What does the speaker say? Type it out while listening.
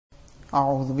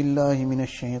أعوذ بالله من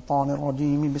الشيطان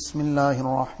الرجيم بسم الله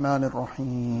الرحمن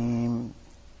الرحيم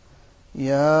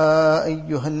يا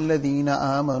أيها الذين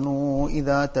آمنوا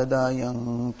إذا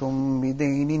تداينتم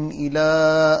بدين إلى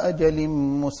أجل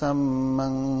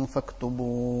مسمى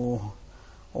فاكتبوه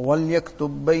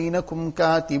وليكتب بينكم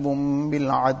كاتب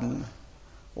بالعدل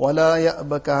ولا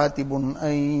يأب كاتب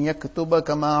أن يكتب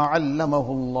كما علمه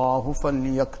الله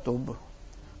فليكتب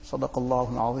صدق الله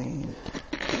العظيم.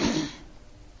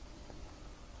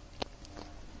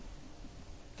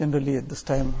 Generally at this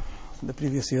time, in the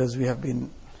previous years, we have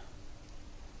been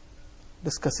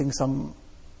discussing some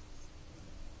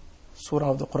surah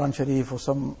of the Quran Sharif or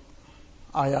some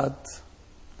ayat.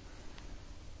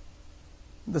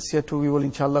 This year too we will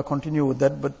inshallah continue with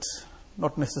that, but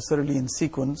not necessarily in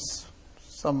sequence.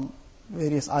 Some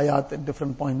various ayat at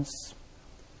different points.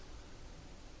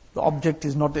 The object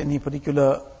is not any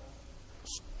particular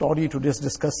story to just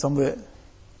discuss somewhere,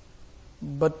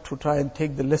 but to try and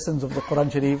take the lessons of the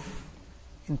Quran Sharif,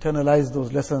 internalize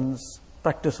those lessons,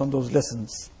 practice on those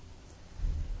lessons.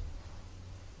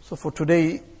 So for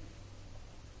today,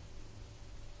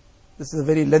 this is a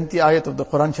very lengthy ayat of the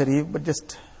Quran Sharif, but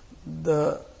just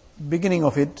the beginning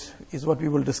of it is what we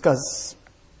will discuss.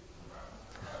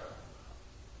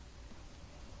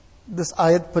 This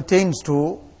ayat pertains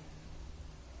to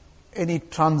any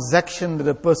transaction that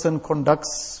a person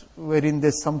conducts wherein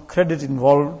there's some credit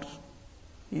involved.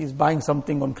 He is buying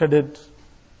something on credit,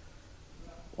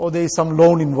 or there is some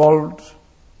loan involved.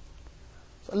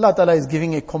 So Allah Ta'ala is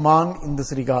giving a command in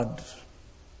this regard.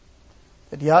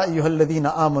 That Ya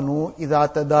ayyuhalladhina amanu idha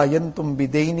tadayantum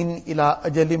bidaynin ila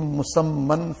ajalim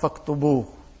musamman faktubuh.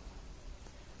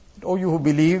 O you who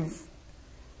believe,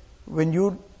 when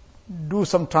you do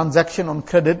some transaction on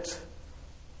credit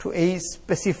to a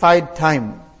specified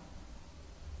time,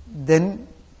 then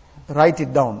write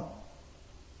it down.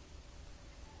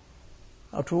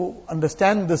 Now to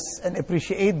understand this and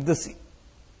appreciate this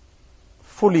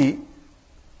fully,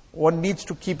 one needs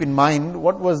to keep in mind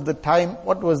what was the time,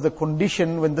 what was the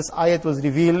condition when this ayat was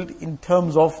revealed in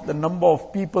terms of the number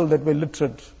of people that were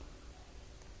literate.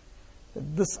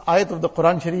 This ayat of the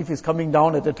Quran Sharif is coming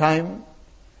down at a time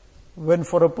when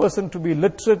for a person to be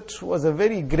literate was a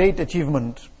very great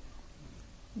achievement.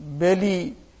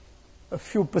 Barely a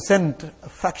few percent, a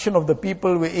fraction of the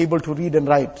people were able to read and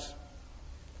write.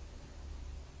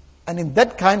 And in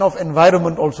that kind of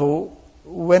environment also,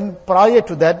 when prior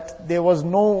to that there was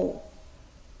no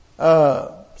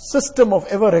system of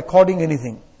ever recording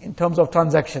anything in terms of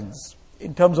transactions,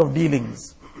 in terms of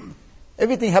dealings,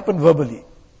 everything happened verbally.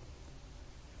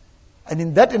 And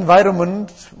in that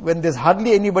environment, when there's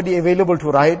hardly anybody available to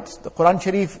write, the Quran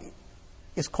Sharif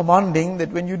is commanding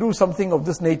that when you do something of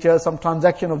this nature, some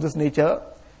transaction of this nature,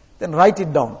 then write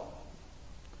it down.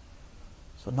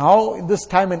 So now in this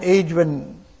time and age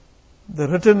when the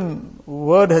written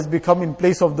word has become in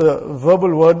place of the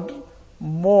verbal word,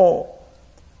 more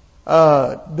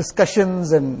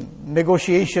discussions and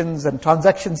negotiations and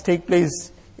transactions take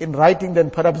place in writing than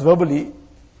perhaps verbally.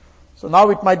 So now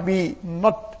it might be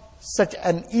not such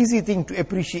an easy thing to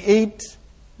appreciate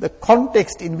the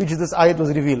context in which this ayat was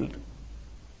revealed.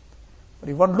 But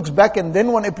if one looks back and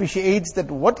then one appreciates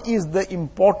that what is the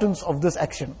importance of this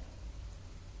action,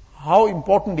 how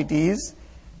important it is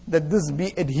that this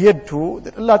be adhered to,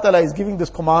 that Allah Ta'ala is giving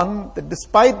this command, that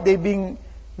despite there being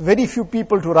very few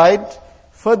people to write,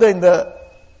 further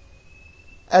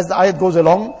as the ayat goes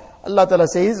along, Allah Ta'ala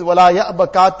says, وَلَا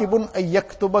يَأْبَ كَاتِبٌ أَن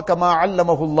يَكْتُبَ كَمَا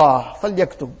عَلَّمَهُ اللَّهُ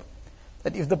فَلْيَكْتُبْ.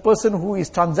 That if the person who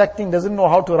is transacting doesn't know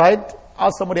how to write,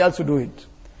 ask somebody else to do it.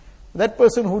 That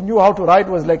person who knew how to write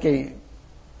was like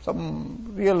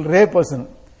some real rare person.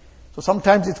 So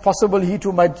sometimes it's possible he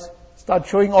too might start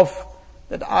showing off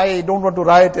that I don't want to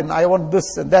write and I want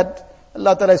this and that.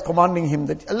 Allah Ta'ala is commanding him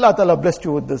that Allah Ta'ala blessed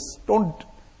you with this. Don't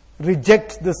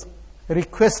reject this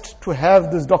request to have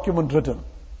this document written.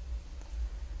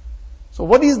 So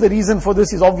what is the reason for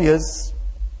this is obvious.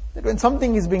 That when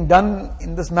something is being done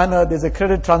in this manner, there's a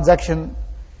credit transaction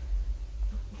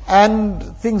and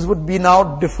things would be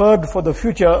now deferred for the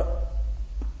future,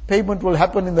 payment will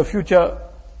happen in the future.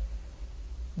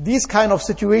 These kind of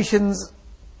situations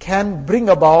can bring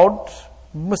about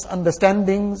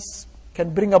misunderstandings,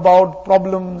 can bring about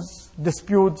problems,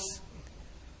 disputes.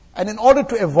 And in order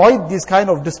to avoid these kind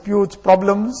of disputes,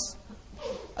 problems,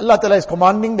 Allah Ta'ala is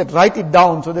commanding that write it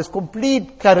down so there's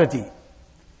complete clarity.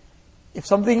 If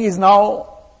something is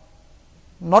now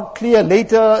not clear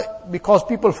later because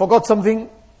people forgot something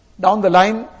down the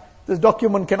line, this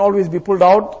document can always be pulled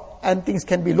out and things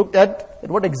can be looked at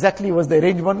what exactly was the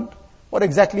arrangement, what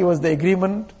exactly was the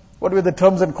agreement, what were the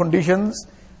terms and conditions.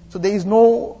 So there is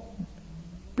no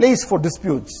place for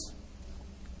disputes.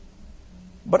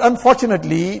 But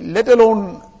unfortunately, let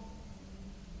alone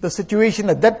the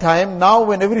situation at that time, now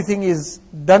when everything is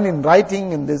done in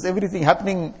writing and there's everything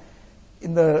happening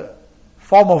in the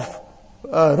form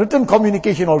of written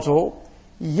communication also,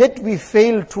 yet we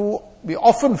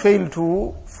often fail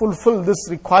to fulfill this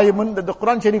requirement that the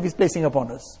Quran Sharif is placing upon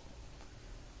us.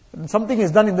 When something is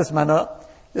done in this manner,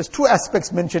 there's two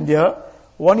aspects mentioned here.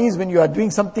 One is when you are doing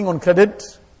something on credit,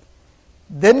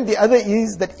 then the other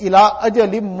is that ila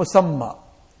ajalim musamma,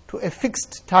 to a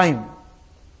fixed time.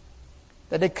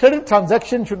 That a credit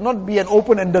transaction should not be an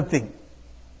open-ended thing.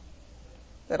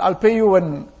 That I'll pay you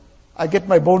when I get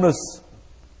my bonus.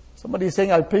 Somebody is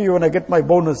saying, I'll pay you when I get my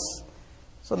bonus.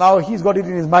 So now he's got it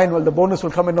in his mind, well, the bonus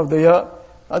will come end of the year.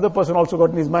 The other person also got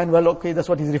in his mind, well, okay, that's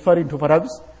what he's referring to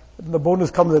perhaps. The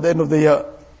bonus comes at the end of the year.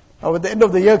 Now when the end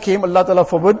of the year came, Allah Ta'ala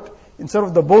forbid, instead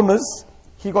of the bonus,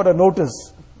 he got a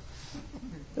notice.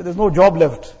 There's no job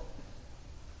left.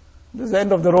 This is the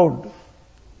end of the road.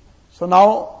 So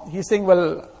now he's saying,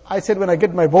 well, I said when I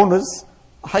get my bonus,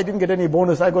 I didn't get any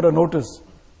bonus, I got a notice.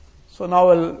 So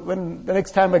now when the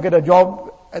next time I get a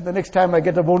job, and the next time I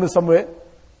get a bonus somewhere,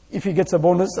 if he gets a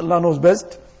bonus, Allah knows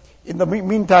best. In the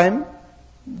meantime,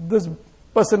 this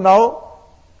person now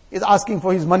is asking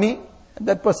for his money, and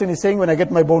that person is saying, when I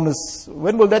get my bonus,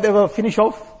 when will that ever finish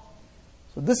off?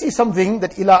 So this is something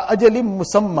that ila ajalim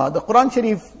musamma, the Quran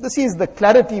Sharif, this is the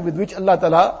clarity with which Allah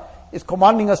Ta'ala is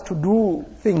commanding us to do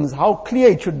things, how clear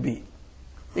it should be.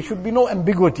 There should be no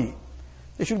ambiguity.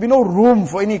 There should be no room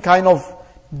for any kind of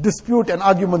dispute and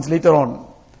arguments later on.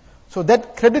 So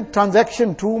that credit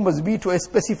transaction too must be to a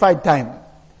specified time.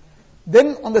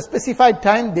 Then on the specified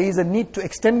time, there is a need to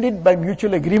extend it by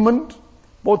mutual agreement.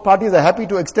 Both parties are happy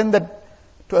to extend that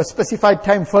to a specified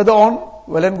time further on,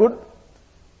 well and good.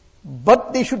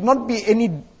 But there should not be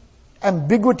any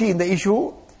ambiguity in the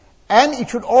issue, and it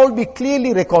should all be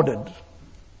clearly recorded.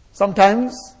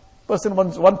 Sometimes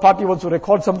one party wants to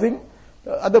record something,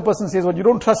 the other person says, well, you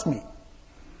don't trust me,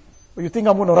 or you think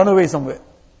I'm going to run away somewhere.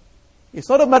 It's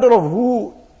not a matter of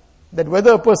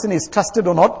whether a person is trusted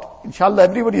or not. Inshallah,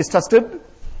 everybody is trusted.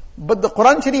 But the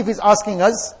Quran Sharif is asking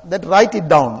us that write it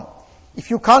down. If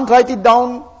you can't write it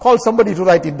down, call somebody to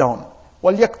write it down.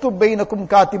 وَلْيَكْتُبْ بَيْنَكُمْ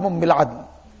كَاتِبٌ بِالْعَدْلِ.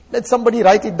 Let somebody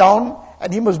write it down,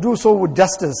 and he must do so with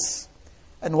justice.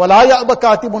 And وَلَا يَأْبَ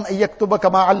كَاتِبٌ أَن يَكْتُبَ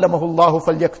كَمَا عَلَّمَهُ اللَّهُ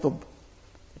فَلْيَكْتُبْ.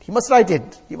 He must write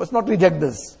it. He must not reject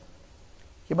this.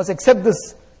 He must accept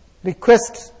this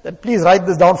request that please write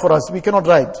this down for us. We cannot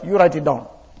write. You write it down.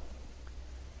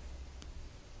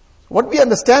 What we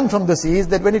understand from this is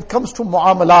that when it comes to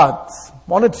mu'amalat,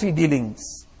 monetary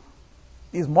dealings,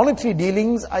 these monetary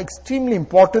dealings are extremely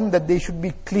important that they should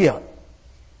be clear.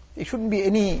 There shouldn't be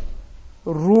any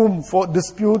room for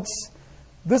disputes.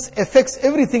 This affects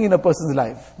everything in a person's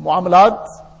life. Mu'amalat,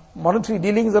 monetary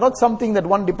dealings are not something that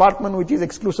one department which is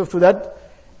exclusive to that.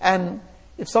 And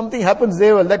if something happens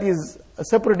there, well, that is a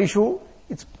separate issue.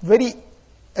 It's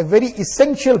a very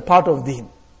essential part of deen.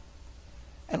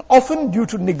 And often due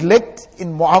to neglect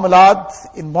in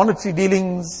mu'amalat, in monetary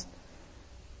dealings,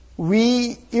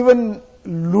 we even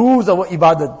lose our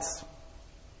ibadat.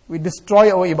 We destroy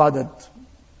our ibadat.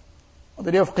 On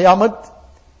the day of Qiyamah,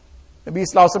 Nabi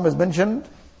Sallallahu Alaihi Wasallam has mentioned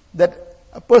that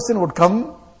a person would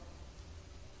come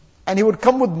and he would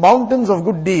come with mountains of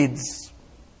good deeds.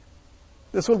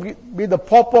 This will be the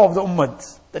pauper of the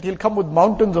ummah, that he'll come with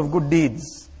mountains of good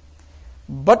deeds.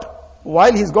 But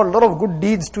while he's got a lot of good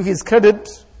deeds to his credit,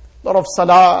 a lot of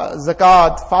salah,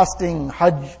 zakat, fasting,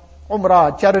 hajj,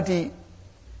 umrah, charity,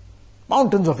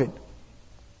 mountains of it.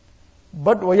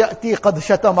 But وَيَأْتِي قَدْ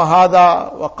شَتَمَ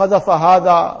هَذَا وَقَذَفَ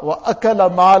هَذَا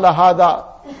وَأَكَلَ مَالَ هَذَا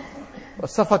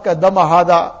وَسَفَكَ دَمَ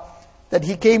هَذَا, that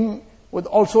he came with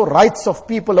also rights of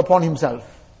people upon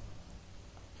himself.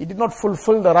 He did not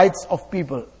fulfill the rights of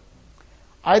people.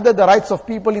 Either the rights of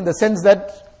people in the sense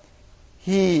that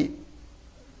he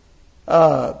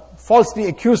falsely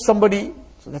accused somebody,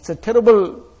 so that's a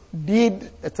terrible deed,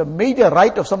 that's a major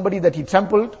right of somebody that he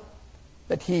trampled,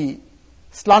 that he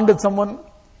slandered someone,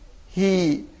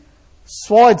 he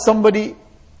swore at somebody,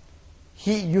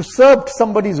 he usurped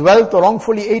somebody's wealth or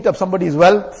wrongfully ate up somebody's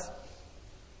wealth,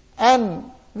 and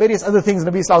various other things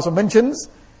Nabi Sallallahu Alaihi Wasallam mentions.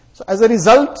 So as a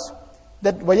result,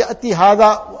 that وَيَأْتِي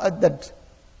هَذَا, that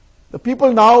the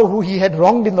people now who he had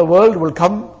wronged in the world will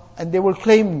come and they will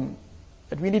claim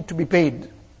that we need to be paid.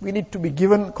 We need to be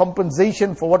given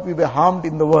compensation for what we were harmed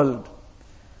in the world.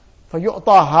 فَيُعْطَى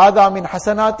هَذَا مِنْ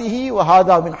حَسَنَاتِهِ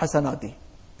وَهَذَا مِنْ حَسَنَاتِهِ.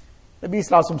 Nabi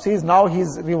Sallallahu Alaihi Wasallam says now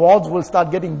his rewards will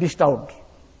start getting dished out.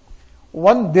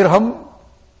 1 dirham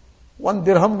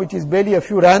which is barely a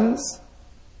few rands,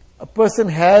 a person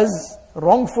has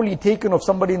wrongfully taken of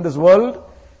somebody in this world,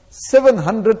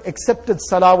 700 accepted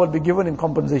salah will be given in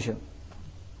compensation.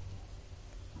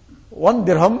 1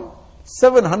 dirham,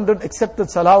 700 accepted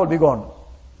salah will be gone.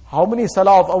 How many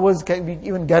salah of ours can we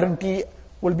even guarantee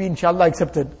will be inshallah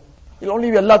accepted? It will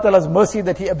only be Allah Ta'ala's mercy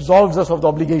that He absolves us of the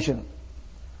obligation.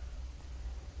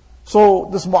 So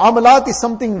this mu'amalat is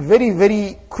something very,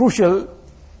 very crucial,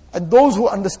 and those who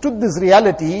understood this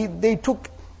reality, they took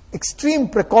extreme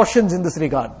precautions in this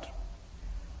regard.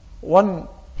 One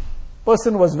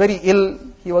person was very ill,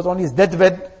 he was on his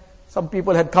deathbed, some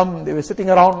people had come, they were sitting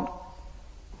around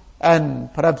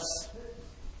and perhaps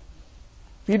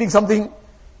reading something.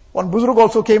 One Buzrug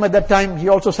also came at that time, he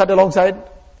also sat alongside,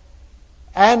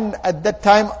 and at that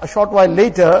time, a short while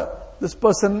later, this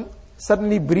person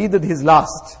suddenly breathed his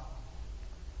last.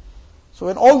 So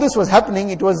when all this was happening,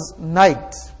 it was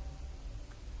night,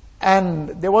 and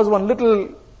there was one little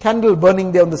candle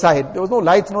burning there on the side. There was no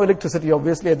lights, no electricity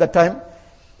obviously at that time.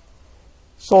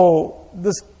 So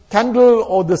this candle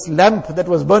or this lamp that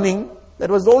was burning, that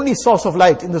was the only source of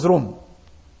light in this room.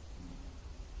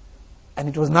 And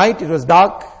it was night, it was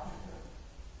dark.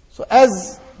 So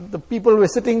as the people were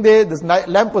sitting there, this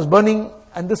lamp was burning,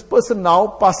 and this person now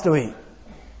passed away.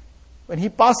 When he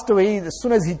passed away, as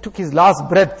soon as he took his last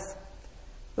breath,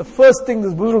 the first thing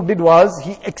this Buzrug did was,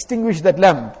 he extinguished that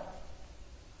lamp.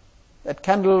 That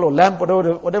candle or lamp,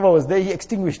 whatever was there, he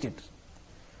extinguished it.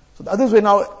 So the others were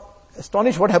now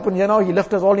astonished, what happened here now? He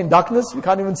left us all in darkness, we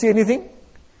can't even see anything.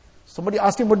 Somebody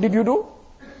asked him, what did you do?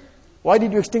 Why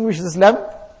did you extinguish this lamp?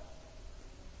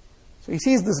 So he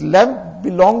sees this lamp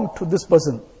belonged to this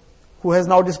person who has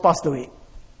now just passed away.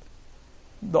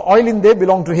 The oil in there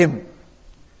belonged to him.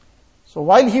 So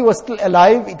while he was still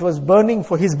alive, it was burning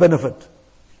for his benefit.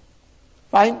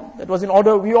 Fine, that was in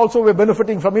order. We also were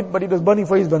benefiting from it, but it was burning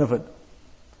for his benefit.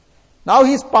 Now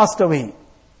he's passed away.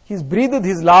 He's breathed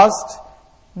his last.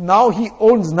 Now he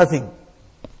owns nothing.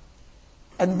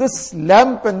 And this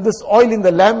lamp and this oil in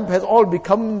the lamp has all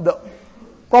become the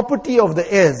property of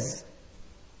the heirs.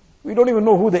 We don't even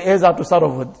know who the heirs are to start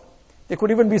off with. There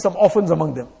could even be some orphans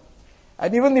among them.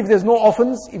 And even if there's no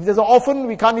orphans, if there's an orphan,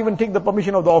 we can't even take the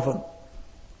permission of the orphan.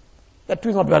 That too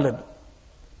is not valid.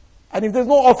 And if there's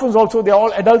no orphans also, they are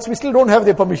all adults, we still don't have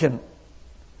their permission.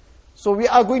 So we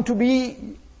are going to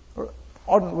be,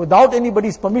 without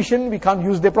anybody's permission, we can't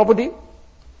use their property.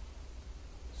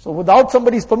 So without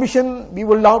somebody's permission, we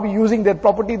will now be using their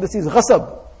property. This is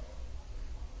ghasab.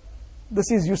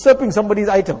 This is usurping somebody's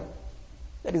item.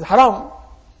 That is haram.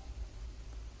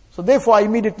 So therefore I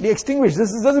immediately extinguish.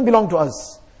 This doesn't belong to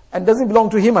us. And doesn't belong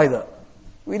to him either.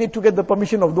 We need to get the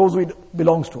permission of those who it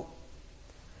belongs to.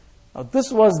 Now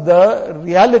this was the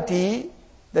reality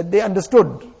that they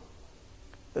understood.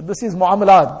 That this is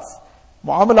mu'amalat.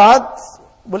 Mu'amalat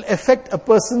will affect a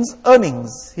person's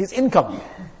earnings, his income.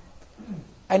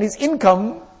 And his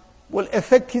income will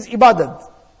affect his ibadat.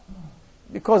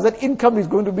 Because that income is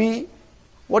going to be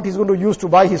what he's going to use to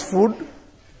buy his food.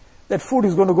 That food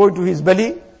is going to go into his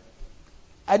belly.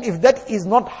 And if that is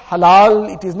not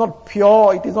halal, it is not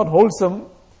pure, it is not wholesome,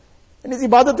 then his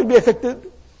ibadat will be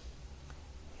affected.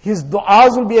 His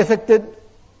du'as will be affected.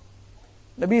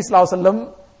 Nabi Sallallahu Alaihi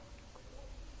Wasallam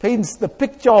paints the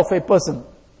picture of a person.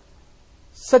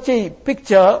 Such a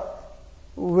picture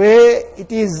where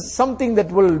it is something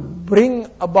that will bring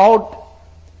about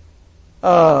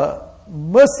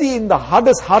mercy in the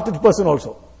hardest hearted person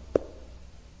also.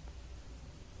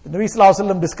 The Nabi Sallallahu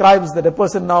Alaihi Wasallam describes that a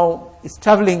person now is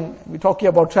traveling. We're talking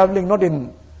about traveling not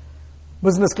in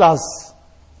business class.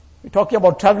 We're talking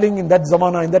about traveling in that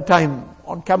zamana, in that time,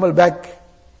 on camel back,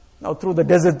 now through the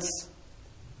deserts.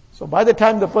 So by the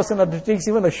time the person undertakes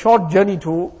even a short journey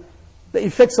to, the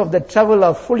effects of that travel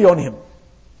are fully on him.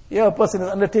 Here a person has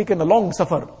undertaken a long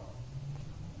safar.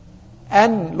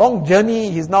 And long journey,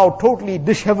 he's now totally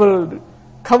disheveled,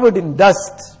 covered in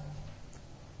dust.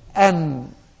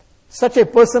 And such a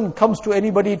person comes to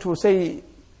anybody to say,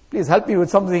 please help me with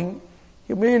something.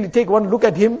 He will merely take one look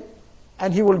at him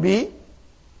and he will be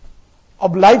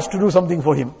obliged to do something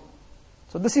for him.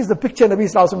 So this is the picture Nabi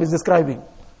Sallallahu Alaihi Wasallam is describing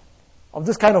of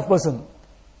this kind of person.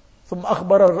 ثم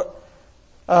أخبر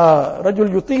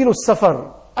رجل يطيل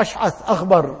السفر أشعث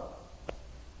أخبر.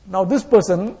 Now this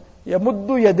person يمد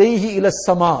يديه إلى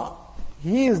السماء.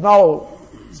 He is now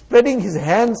spreading his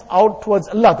hands out towards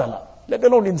Allah Ta'ala, let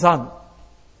alone insan.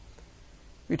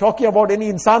 We're talking about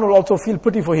any insan will also feel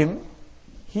pity for him.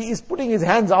 He is putting his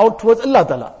hands out towards Allah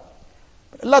Ta'ala.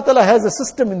 But Allah Ta'ala has a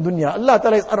system in dunya. Allah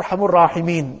Ta'ala is Arhamur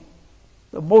Rahimin,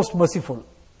 the most merciful.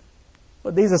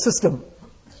 But there is a system.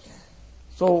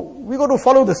 So we got to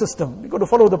follow the system. We got to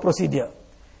follow the procedure.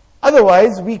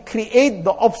 Otherwise, we create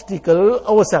the obstacle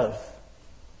ourselves.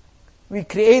 We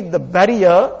create the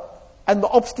barrier and the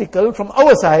obstacle from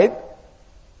our side,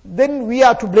 then we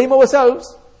are to blame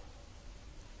ourselves.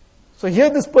 So here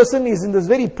this person is in this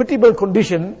very pitiable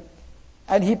condition,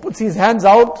 and he puts his hands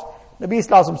out. Nabi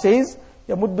Sallallahu says,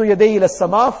 يَمُدُّ يَدَيْهِ إِلَى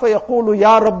السَّمَاءِ فَيَقُولُ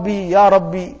يَا رَبِّي يَا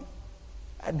رَبِّي.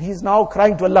 And he's now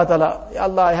crying to Allah Ta'ala, Ya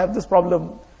Allah, I have this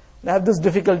problem, I have this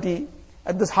difficulty,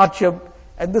 and this hardship,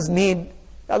 and this need.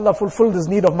 Ya Allah, fulfill this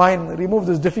need of mine, remove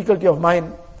this difficulty of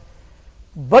mine.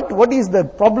 But what is the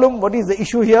problem? What is the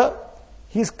issue here?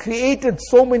 He's created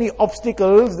so many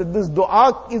obstacles that this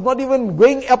dua is not even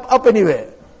going up anywhere.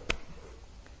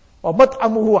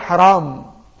 وَمَطْعَمُهُ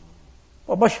حَرَامٌ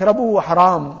وَمَشْرَبُهُ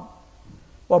حَرَامٌ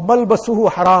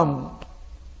وَمَلْبَسُهُ حَرَامٌ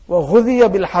وَغُذِيَ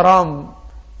بِالْحَرَامِ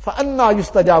فَأَنَّا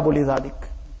يُسْتَجَابُ لِذَلِكَ.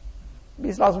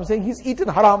 Islam is saying he's eaten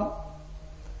haram,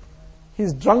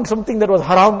 he's drunk something that was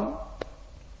haram,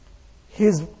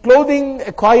 his clothing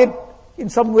acquired in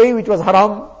some way which was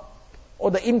haram,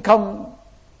 or the income,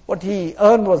 what he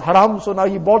earned was haram, so now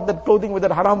he bought that clothing with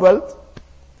that haram wealth.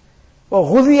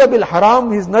 وَغُذِيَ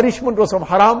بِالْحَرَامِ, his nourishment was from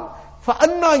haram.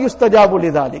 فَأَنَّا يُسْتَجَابُ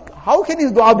لِذَلِكَ. How can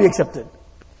his dua be accepted?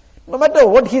 No matter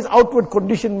what his outward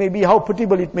condition may be, how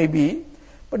pitiable it may be,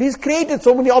 but he's created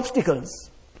so many obstacles.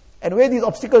 And where these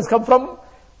obstacles come from?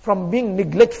 From being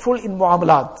neglectful in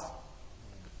muamalat.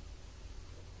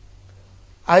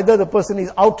 Either the person is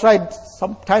outright,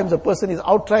 sometimes the person is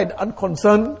outright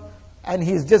unconcerned, and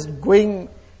he's just going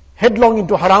headlong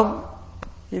into haram.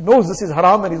 He knows this is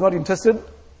haram and he's not interested.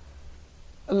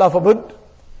 Allah forbid.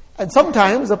 And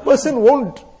sometimes a person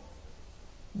won't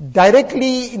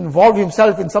directly involve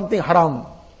himself in something haram,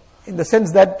 in the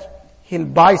sense that he'll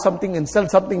buy something and sell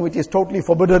something which is totally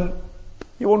forbidden.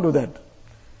 He won't do that.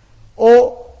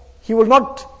 Or he will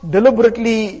not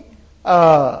deliberately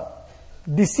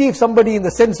deceive somebody in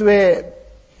the sense where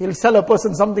he'll sell a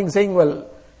person something saying, well,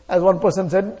 as one person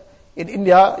said, in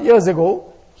India years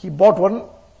ago, he bought one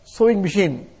sewing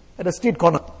machine at a street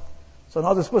corner. So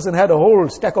now this person had a whole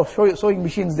stack of sewing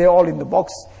machines there all in the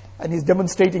box, and he's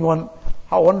demonstrating one,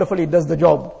 how wonderfully it does the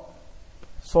job.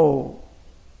 So,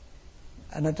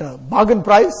 and at a bargain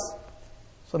price.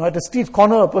 So now at a street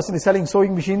corner, a person is selling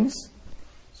sewing machines.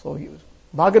 So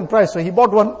bargain price, so he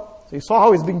bought one. So he saw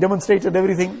how it's being demonstrated,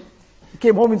 everything. He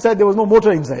came home inside, there was no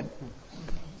motor inside.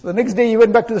 So the next day he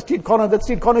went back to the street corner, that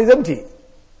street corner is empty.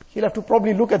 He'll have to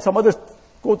probably look at some other,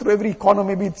 go through every corner,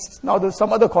 maybe it's now there's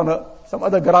some other corner, some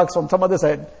other garage on some other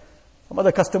side. Some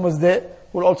other customers there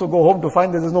will also go home to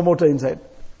find that there's no motor inside.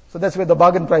 So that's where the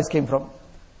bargain price came from.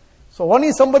 So one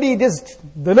is somebody just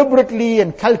deliberately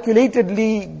and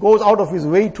calculatedly goes out of his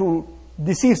way to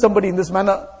deceive somebody in this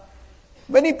manner.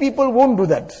 Many people won't do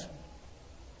that.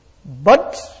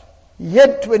 But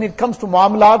yet when it comes to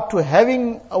muamalat, to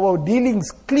having our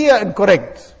dealings clear and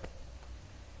correct,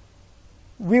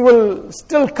 we will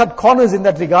still cut corners in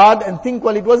that regard and think,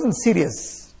 well, it wasn't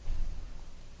serious.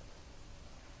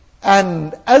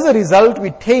 And as a result,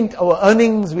 we taint our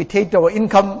earnings, we taint our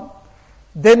income.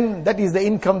 Then that is the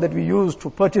income that we use to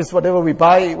purchase whatever we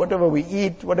buy, whatever we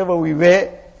eat, whatever we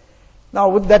wear. Now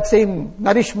with that same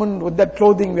nourishment, with that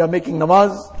clothing, we are making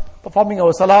namaz, performing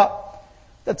our salah.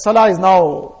 That salah is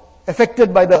now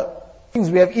affected by the things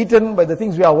we have eaten, by the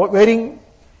things we are wearing.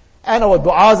 And our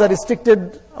du'as are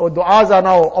restricted, our du'as are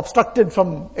now obstructed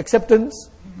from acceptance.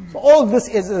 So all this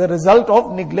is a result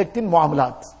of neglecting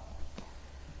muamalat.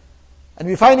 And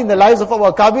we find in the lives of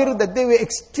our Kabir that they were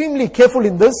extremely careful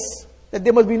in this, that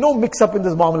there must be no mix-up in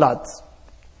this muamalat.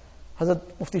 Hazrat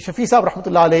Mufti Shafi Sahib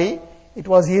Rahmatullah Alayhi, it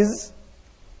was his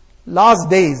last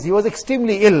days. He was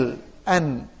extremely ill,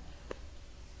 and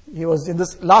he was in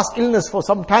this last illness for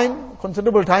some time,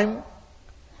 considerable time.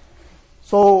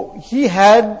 So he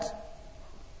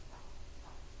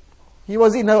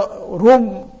was in a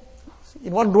room,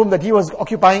 in one room that he was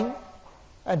occupying,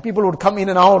 and people would come in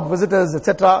and out, visitors,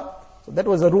 etc. So that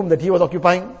was the room that he was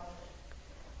occupying.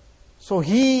 So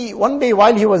one day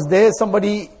while he was there,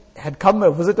 somebody had come,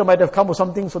 a visitor might have come or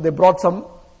something, so they brought some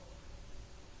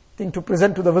thing to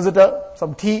present to the visitor,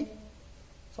 some tea.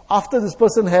 So after this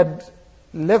person had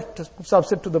left, Mufti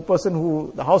said to the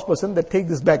person the house person, that take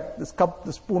this back, this cup,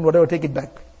 the spoon, whatever, take it back.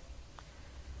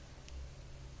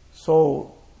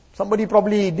 So somebody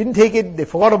probably didn't take it, they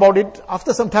forgot about it.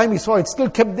 After some time he saw it still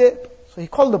kept there. So he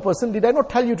called the person, did I not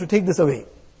tell you to take this away?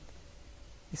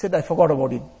 He said, I forgot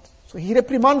about it. So he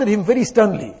reprimanded him very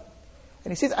sternly.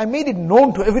 And he says, I made it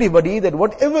known to everybody that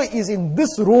whatever is in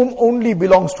this room only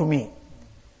belongs to me.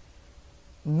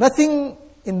 Nothing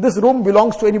in this room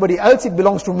belongs to anybody else, it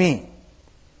belongs to me.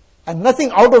 And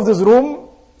nothing out of this room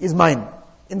is mine,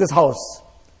 in this house.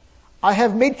 I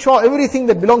have made sure everything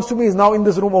that belongs to me is now in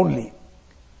this room only.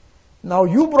 Now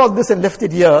you brought this and left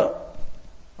it here.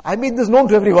 I made this known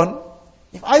to everyone.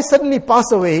 If I suddenly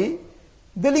pass away,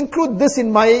 they'll include this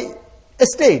in my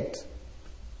estate.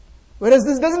 Whereas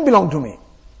this doesn't belong to me.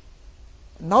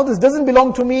 Now this doesn't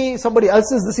belong to me, somebody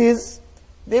else's this is.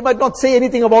 They might not say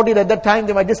anything about it at that time,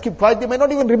 they might just keep quiet, they might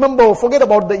not even remember or forget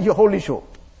about the whole issue.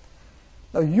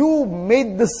 Now you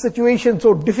made this situation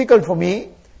so difficult for me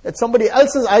that somebody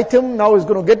else's item now is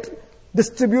going to get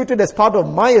distributed as part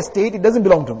of my estate, it doesn't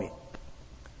belong to me.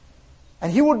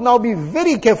 And he would now be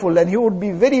very careful and he would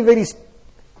be very, very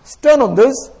stern on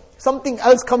this. Something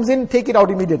else comes in, take it out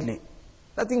immediately.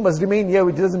 Nothing must remain here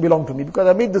which doesn't belong to me because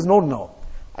I made this known now.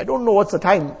 I don't know what's the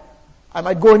time. I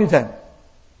might go anytime.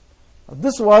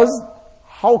 This was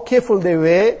how careful they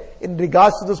were in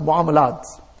regards to this mu'amalat,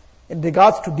 in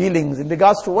regards to dealings, in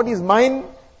regards to what is mine,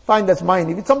 fine, that's mine.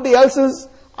 If it's somebody else's,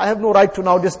 I have no right to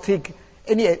now just take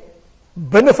any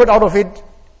benefit out of it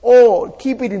or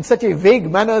keep it in such a vague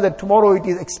manner that tomorrow it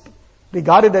is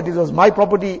regarded that it was my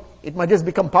property, it might just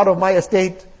become part of my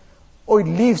estate, or it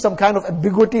leaves some kind of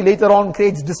ambiguity later on,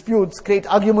 creates disputes, creates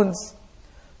arguments.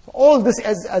 So all this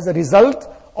as a result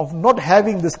of not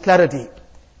having this clarity.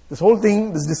 This whole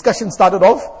thing, this discussion started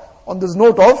off on this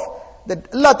note of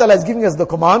that Allah Ta'ala is giving us the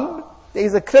command, there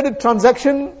is a credit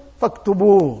transaction,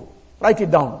 faktubu, write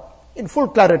it down in full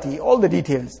clarity, all the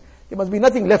details. There must be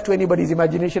nothing left to anybody's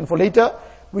imagination for later,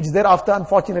 which thereafter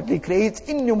unfortunately creates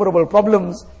innumerable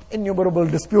problems, innumerable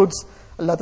disputes. Allah